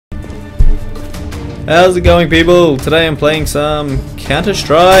How's it going, people? Today I'm playing some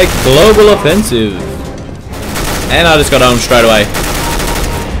Counter-Strike Global Offensive. And I just got home straight away.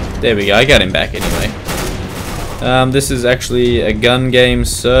 There we go, I got him back anyway. This is actually a gun game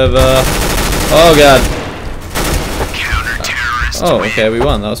server. Oh god. Oh, okay, we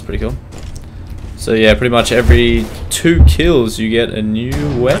won. That was pretty cool. So yeah, pretty much every 2 kills you get a new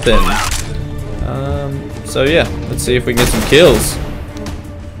weapon. So yeah, let's see if we can get some kills.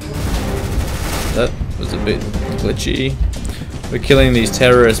 That was a bit glitchy. We're killing these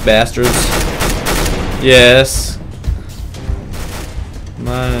terrorist bastards. Yes.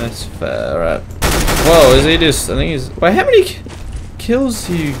 Minus 5. Alright. Whoa, is he just... I think he's... Wait, how many kills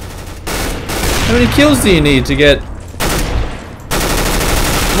do you... How many kills do you need to get...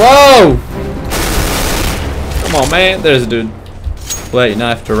 Whoa! Come on, man. There's a dude. Wait, now I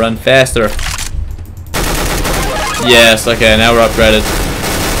have to run faster. Yes, okay, now we're upgraded.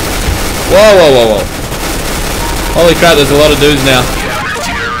 Whoa, whoa, whoa, whoa. Holy crap, there's a lot of dudes now.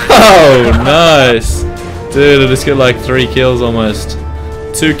 Oh, nice. Dude, I just got like 3 kills almost.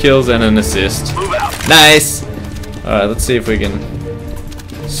 2 kills and an assist. Nice. Alright, let's see if we can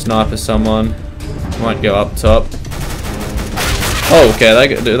sniper someone. Might go up top. Oh, okay,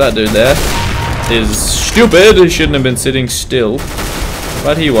 that dude there is stupid. He shouldn't have been sitting still.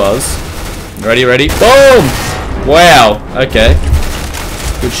 But he was. Ready, ready. Boom! Wow, okay.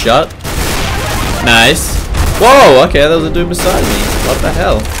 Good shot. Nice. Whoa, okay, there was a dude beside me. What the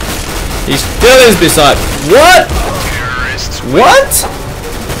hell? He still is beside. What? What?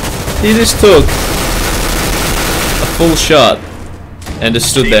 He just took a full shot and just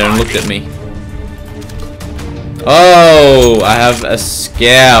stood there and looked at me. Oh, I have a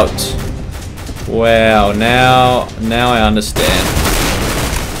scout. Wow, now I understand.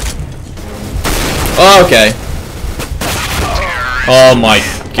 Oh, okay. Oh my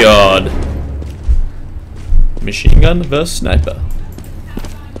god. Machine gun versus sniper.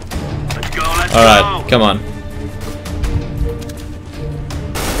 Alright, come on.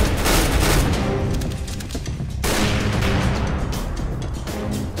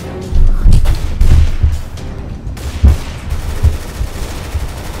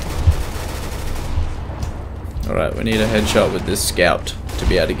 Alright, we need a headshot with this scout to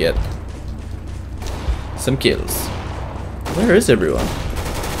be able to get some kills. Where is everyone?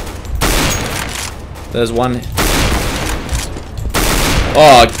 There's one.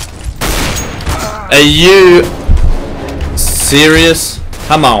 Oh, are you serious?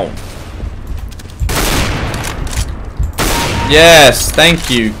 Come on. Yes, thank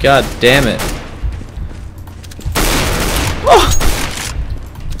you. God damn it. Oh.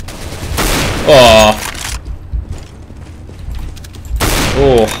 Oh.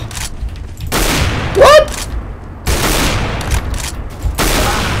 Oh. What?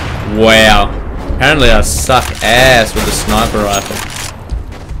 Wow. Apparently I suck ass with the sniper rifle.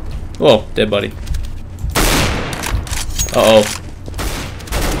 Oh, dead body. Uh-oh.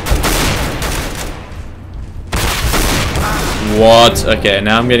 What? Okay,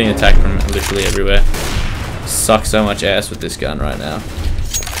 now I'm getting attacked from literally everywhere. Suck so much ass with this gun right now.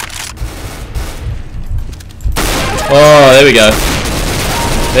 Oh, there we go.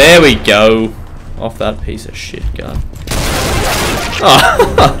 There we go. Off that piece of shit gun.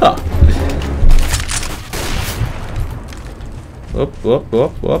 Oh. Whoop, whoop,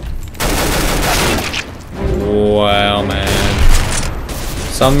 whoop, whoop. Wow, man.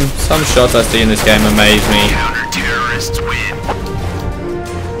 Some shots I see in this game amaze me.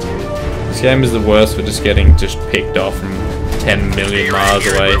 This game is the worst for just getting picked off from 10 million miles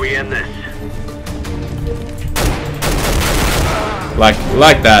away.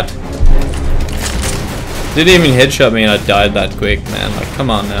 Like that. Didn't even headshot me and I died that quick, man. Like, come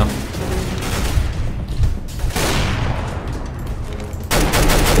on now.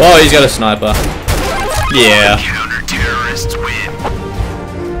 Whoa, he's got a sniper. Yeah.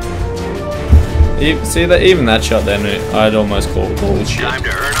 See that? Even that shot then, I'd almost call bullshit. Time to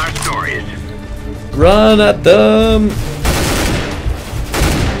earn our stories. Run at them.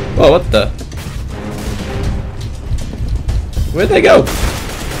 Whoa, what the? Where'd they go?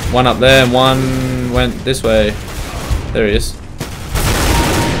 One up there and one went this way. There he is.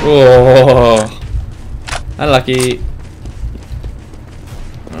 Oh, unlucky.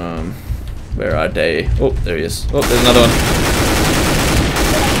 Where are they? Oh, there he is. Oh, there's another one.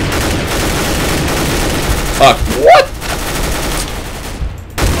 Fuck. What?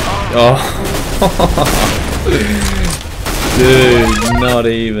 Oh. Dude, not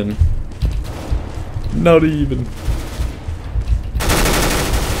even. Not even.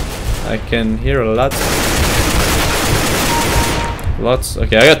 I can hear a lot. Lots.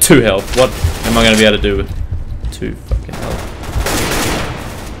 Okay, I got 2 health. What am I going to be able to do with 2 fucking health?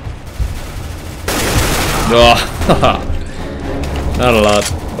 Oh, not a lot.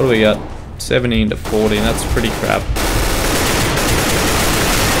 What do we got? 17 to 14. That's pretty crap.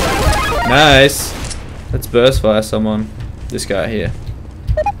 Nice. Let's burst fire someone. This guy here.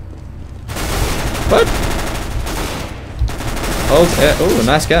 What? Oh, yeah. Oh,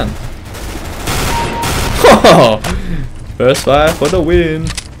 nice gun. Burst fire for the win.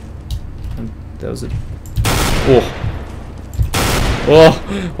 And that was it. Oh. Oh,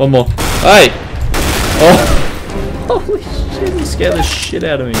 one more. Hey. Oh. Holy shit, he scared the shit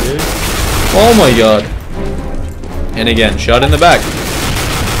out of me, dude. Oh my god. And again, shot in the back.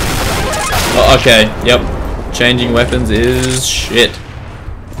 Oh, okay, yep. Changing weapons is shit.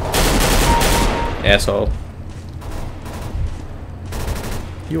 Asshole.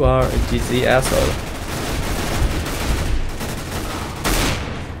 You are a dizzy asshole.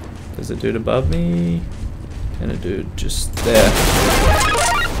 There's a dude above me. And a dude just there.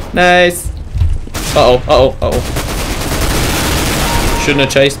 Nice. Uh-oh, uh-oh, uh-oh. Shouldn't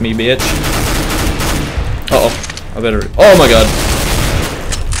have chased me, bitch. Uh-oh. I better... Oh my god.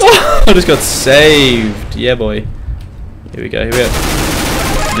 Oh, I just got saved. Yeah, boy. Here we go, here we go.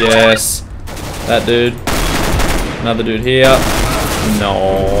 Yes. That dude. Another dude here. No.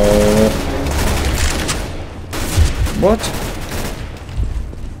 What?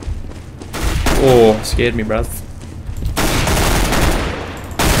 Oh, scared me, bruv.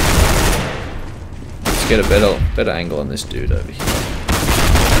 Let's get a better angle on this dude over here.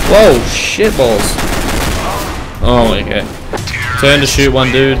 Whoa, shit balls. Oh, okay. Turn to shoot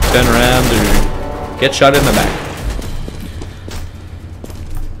one dude, turn around to get shot in the back.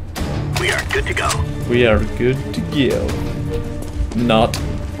 We are good to go. We are good to go. Not.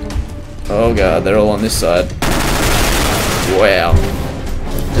 Oh god, they're all on this side. Wow.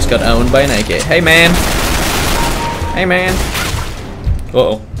 Just got owned by an AK. Hey man. Hey man. Uh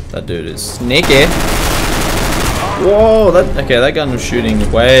oh, that dude is sneaky. Whoa, that gun was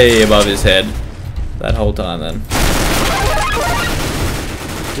shooting way above his head that whole time then.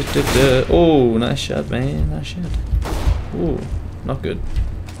 Oh, nice shot, man. Nice shot. Ooh, not good.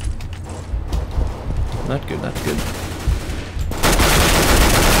 Not good, not good.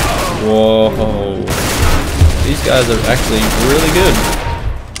 Whoa. These guys are actually really good.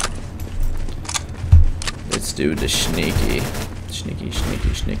 Let's do the sneaky. Sneaky,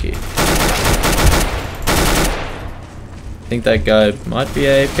 sneaky, sneaky. I think that guy might be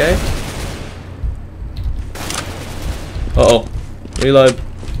AFK. Uh-oh. Reload.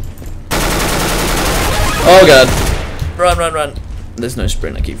 Oh god. Run, run, run. There's no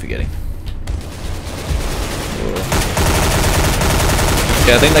sprint, I keep forgetting. Whoa.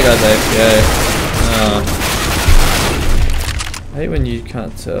 Okay, I think that guy's AFK. I hate when you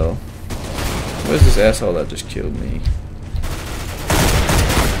can't tell. Where's this asshole that just killed me?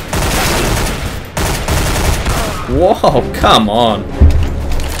 Whoa, come on.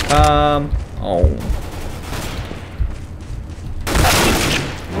 Come on.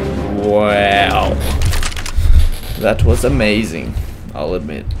 Wow. That was amazing, I'll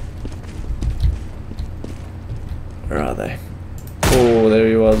admit. Where are they? Oh, there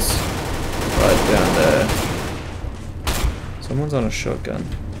he was. Right down there. Someone's on a shotgun.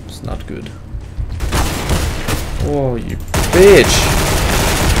 It's not good. Oh, you bitch!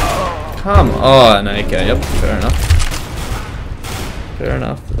 Come on, okay, yep, fair enough. Fair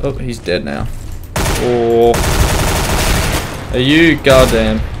enough. Oh, he's dead now. Oh. Are you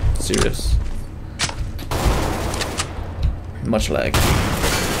goddamn serious? Much lag.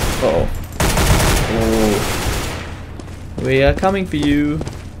 Uh-oh. Oh. We are coming for you.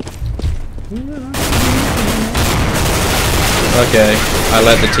 Okay, I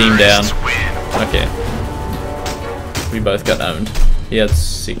let the team down. Okay. We both got owned. He had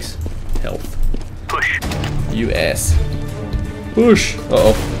 6 health. Push. You ass. Push.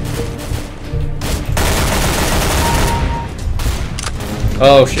 Uh-oh.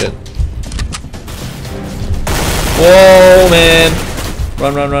 Oh shit. Whoa, man.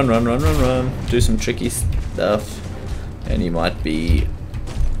 Run, run, run, run, run, run, run. Do some tricky stuff. And you might be...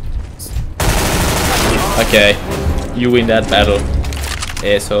 Okay. You win that battle,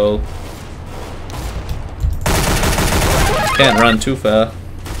 asshole. Can't run too far.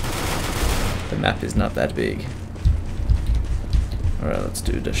 The map is not that big. Alright, let's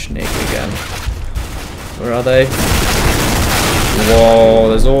do the snake again. Where are they? Whoa,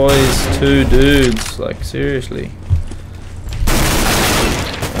 there's always 2 dudes. Like, seriously.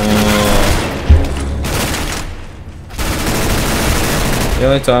 The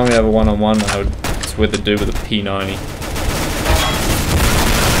only time we have a one-on-one, it's with a dude with a P90.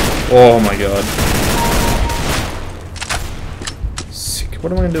 Oh my god.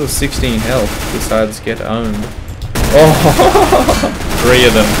 What am I gonna do with 16 health besides get owned? Oh, 3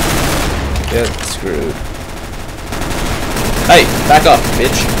 of them. Get screwed. Hey, back off,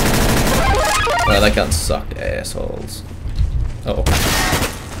 bitch. Oh, that gun sucked, assholes. Uh oh.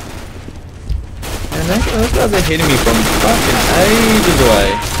 And those guys are hitting me from fucking ages away.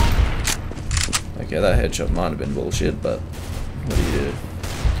 Okay, that headshot might have been bullshit, but what do you do?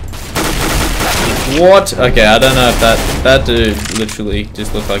 What? Okay, I don't know if that dude literally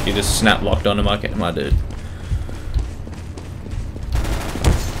just looked like he just snap locked onto my dude.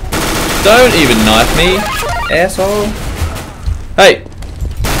 Don't even knife me, asshole. Hey.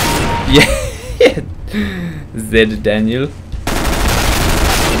 Yeah. Zed Daniel.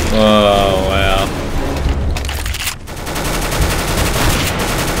 Oh wow.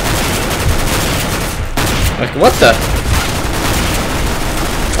 Like what the?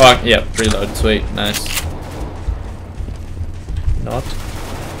 Oh, yeah, reload, sweet, nice. Not.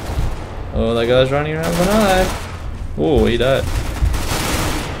 Oh, that guy's running around with a knife. Oh, he died.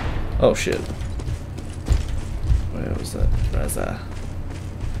 Oh, shit. Where was that? Razer.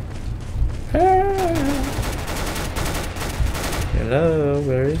 Hello,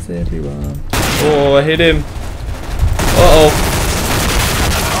 where is everyone? Oh, I hit him. Uh-oh.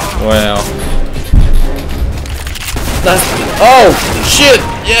 Wow. That's, oh shit!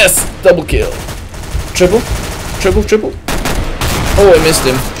 Yes! Double kill. Triple? Triple, triple? Oh, I missed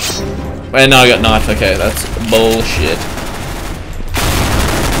him. Wait, no, I got knife. Okay, that's bullshit.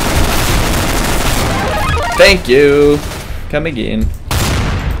 Thank you. Come again.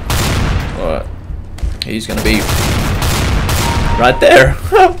 Alright. He's gonna be right there.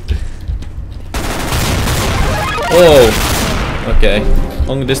 Oh. Okay.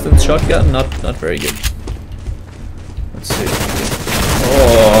 Long distance shotgun, not very good. Let's see.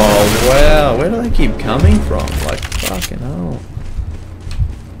 Oh wow, where do they keep coming from? Like fucking hell.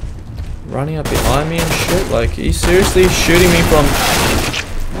 Running up behind me and shit. Like he's seriously shooting me from.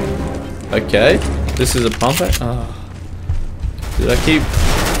 Okay, this is a pump act. Oh. Dude, I keep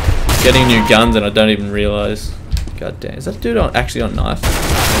getting new guns and I don't even realize. God damn, is that dude actually on knife?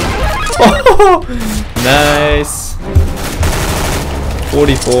 Oh, nice.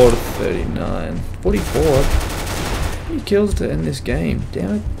 44 to 39. 44. How many kills to end this game?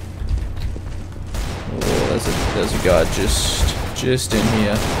 Damn it. Oh, there's a guy just in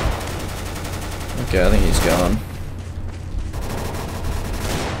here. Okay, I think he's gone.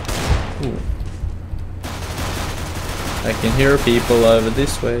 Ooh. I can hear people over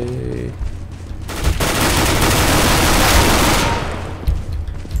this way.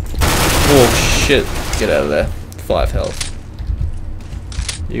 Oh shit, get out of there. 5 health.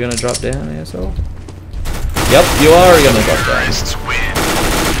 You gonna drop down, asshole? Yep, you are gonna drop down.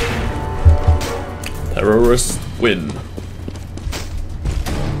 Terrorists win.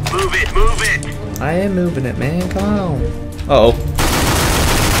 Move it, move it! I am moving it, man, come on. Uh oh.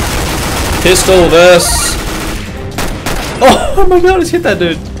 Pistol verse. Oh my god, he's hit that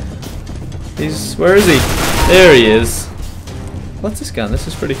dude. Where is he? There he is. What's this gun? This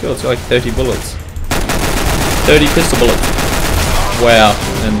is pretty cool. It's got like 30 bullets. 30 pistol bullets. Wow.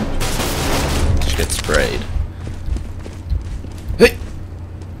 And just get sprayed. Hey.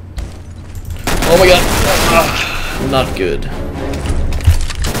 Oh my god. Not good.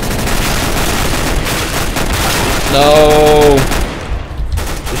 No.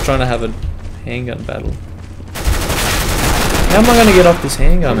 Just trying to have a handgun battle. How am I gonna get off this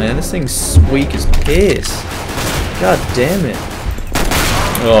handgun, man? This thing's weak as piss. God damn it.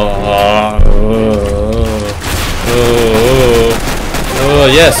 Oh,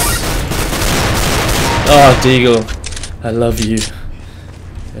 yes. Oh, Deagle. I love you.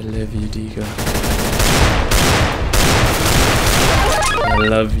 I love you, Deagle. I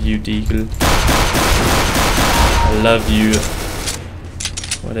love you, Deagle. I love you.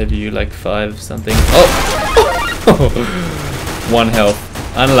 Whatever you like, 5 something. Oh! 1 health.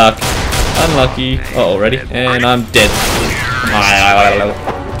 Unlucky. Uh oh, ready? And I'm dead.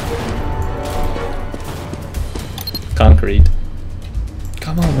 Concrete.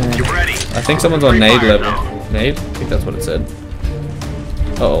 Come on, man. I think someone's on nade level. Nade? I think that's what it said.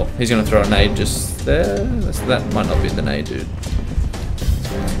 Uh oh, he's gonna throw a nade just there. That might not be the nade, dude.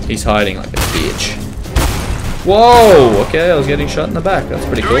 He's hiding like a bitch. Whoa! Okay, I was getting shot in the back. That's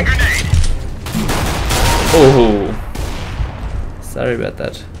pretty cool. Oh. Sorry about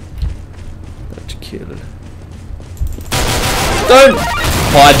that. That killed. Don't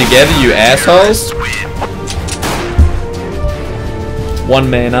hide together, you assholes.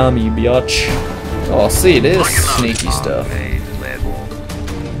 1-man army, biatch. Oh, see, it is sneaky stuff.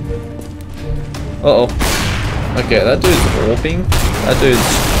 Uh-oh. Okay, that dude's warping. That dude's...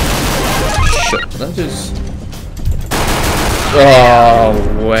 Shit, that dude's...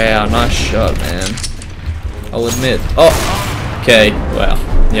 Oh, wow. Nice shot, man. I'll admit. Oh! Okay, wow.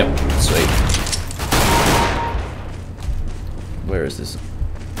 Yep, sweet. Where is this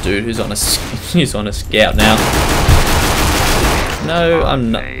dude who's on a... He's on a scout now. No,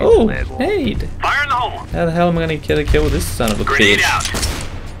 I'm not. Oh, hey. Fire in the hole. How the hell am I going to get a kill with this son of a Grenade bitch? out.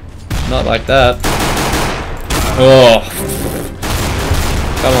 Not like that. Oh.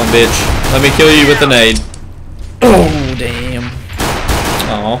 Come on, bitch. Let me kill you with the nade. Oh, damn.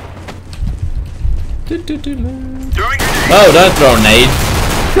 Oh. Oh, don't throw a nade.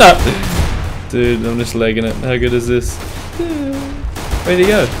 Dude, I'm just legging it. How good is this? Where'd he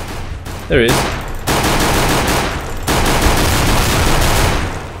go? There he is.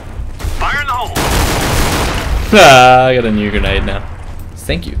 Fire in the hole. Ah, I got a new grenade now.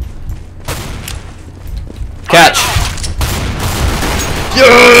 Thank you. Catch!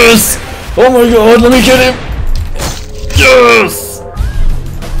 Yes! Oh my god, let me get him! Yes!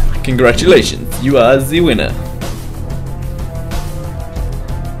 Congratulations, you are the winner.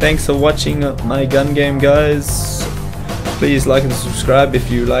 Thanks for watching my gun game, guys. Please like and subscribe if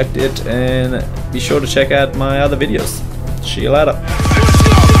you liked it, and be sure to check out my other videos. See you later.